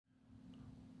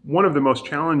One of the most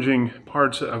challenging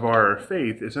parts of our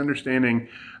faith is understanding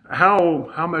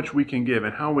how much we can give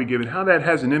and how we give and how that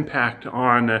has an impact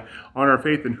on our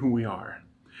faith and who we are.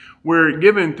 We're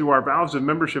given through our vows of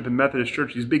membership in Methodist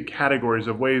Church these big categories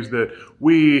of ways that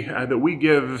we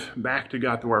give back to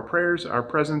God through our prayers, our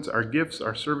presence, our gifts,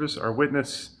 our service, our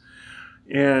witness.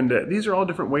 And these are all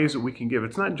different ways that we can give.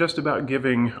 It's not just about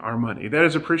giving our money. That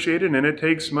is appreciated, and it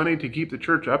takes money to keep the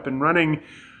church up and running,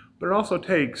 but it also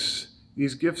takes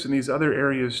these gifts in these other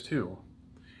areas too.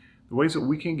 The ways that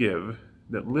we can give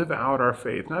that live out our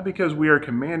faith, not because we are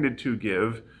commanded to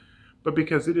give, but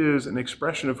because it is an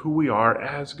expression of who we are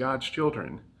as God's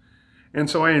children. And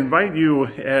so I invite you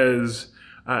as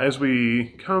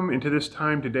we come into this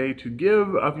time today to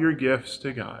give of your gifts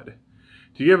to God.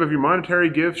 To give of your monetary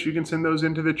gifts, you can send those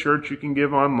into the church. You can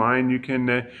give online. You can,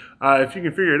 if you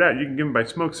can figure it out, you can give them by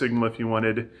smoke signal if you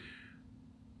wanted.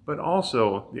 But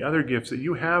also the other gifts that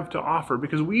you have to offer,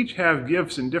 because we each have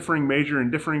gifts in differing measure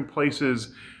in differing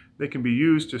places that can be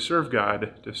used to serve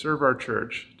God, to serve our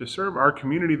church, to serve our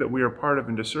community that we are part of,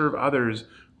 and to serve others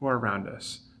who are around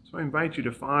us. So I invite you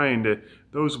to find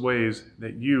those ways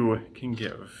that you can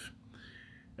give.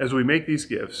 As we make these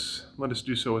gifts, let us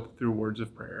do so through words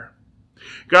of prayer.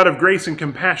 God of grace and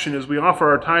compassion, as we offer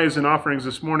our tithes and offerings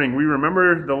this morning, we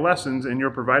remember the lessons in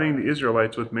your providing the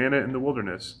Israelites with manna in the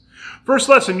wilderness. First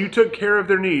lesson, you took care of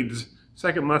their needs.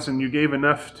 Second lesson, you gave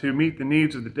enough to meet the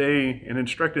needs of the day and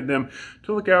instructed them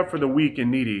to look out for the weak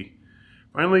and needy.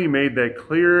 Finally, you made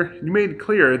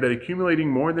clear that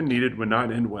accumulating more than needed would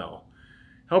not end well.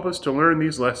 Help us to learn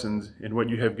these lessons in what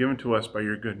you have given to us by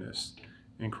your goodness.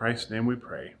 In Christ's name we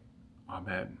pray.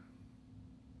 Amen.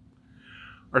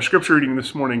 Our scripture reading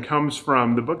this morning comes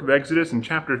from the book of Exodus in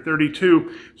chapter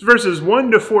 32. It's verses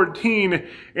 1 to 14,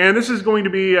 and this is going to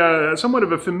be somewhat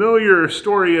of a familiar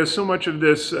story as so much of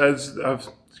this is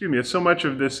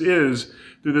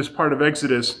through this part of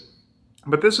Exodus.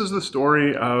 But this is the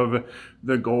story of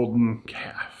the golden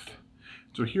calf.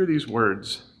 So hear these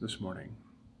words this morning.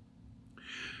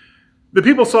 The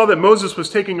people saw that Moses was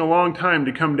taking a long time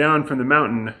to come down from the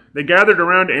mountain. They gathered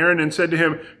around Aaron and said to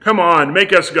him, "Come on,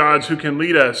 make us gods who can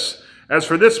lead us. As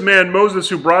for this man Moses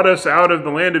who brought us out of the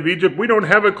land of Egypt, we don't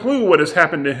have a clue what has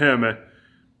happened to him."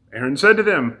 Aaron said to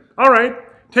them, "All right,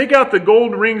 take out the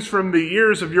gold rings from the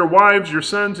ears of your wives, your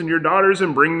sons, and your daughters,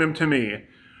 and bring them to me."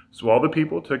 So all the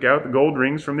people took out the gold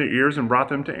rings from their ears and brought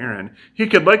them to Aaron. He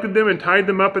collected them and tied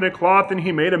them up in a cloth, and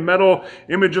he made a metal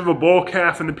image of a bull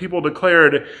calf, and the people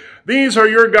declared, "These are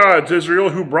your gods,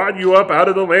 Israel, who brought you up out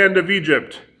of the land of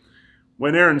Egypt."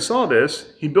 When Aaron saw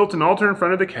this, he built an altar in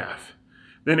front of the calf.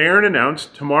 Then Aaron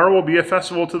announced, "Tomorrow will be a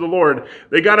festival to the Lord."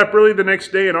 They got up early the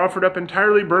next day and offered up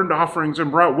entirely burned offerings and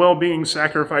brought well-being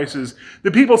sacrifices.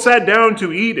 The people sat down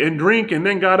to eat and drink and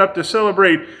then got up to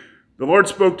celebrate. The Lord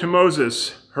spoke to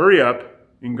Moses, "Hurry up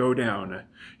and go down.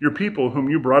 Your people whom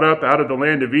you brought up out of the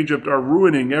land of Egypt are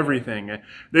ruining everything.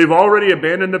 They've already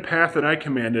abandoned the path that I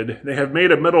commanded. They have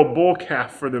made a metal bull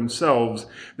calf for themselves.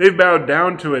 They've bowed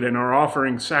down to it and are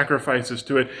offering sacrifices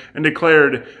to it and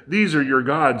declared, 'These are your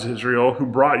gods, Israel, who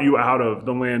brought you out of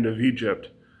the land of Egypt.'"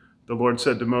 The Lord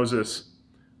said to Moses,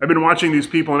 "I've been watching these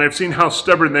people and I've seen how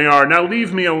stubborn they are. Now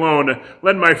leave me alone.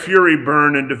 Let my fury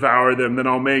burn and devour them. Then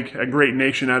I'll make a great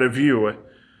nation out of you."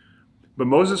 But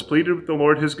Moses pleaded with the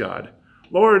Lord his God,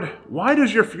 "Lord, why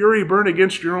does your fury burn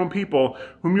against your own people,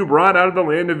 whom you brought out of the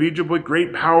land of Egypt with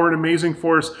great power and amazing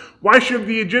force? Why should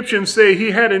the Egyptians say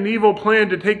he had an evil plan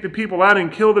to take the people out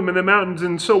and kill them in the mountains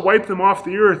and so wipe them off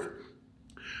the earth?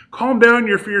 Calm down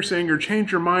your fierce anger.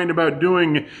 Change your mind about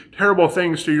doing terrible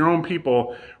things to your own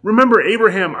people. Remember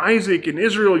Abraham, Isaac, and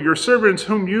Israel, your servants,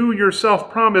 whom you yourself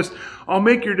promised. I'll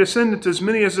make your descendants as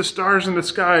many as the stars in the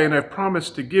sky, and I've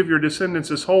promised to give your descendants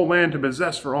this whole land to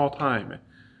possess for all time."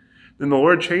 Then the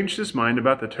Lord changed his mind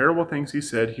about the terrible things he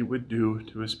said he would do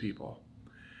to his people.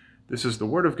 This is the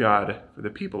word of God for the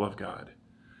people of God.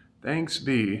 Thanks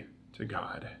be to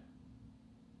God.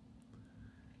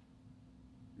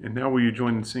 And now will you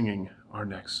join in singing our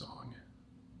next song?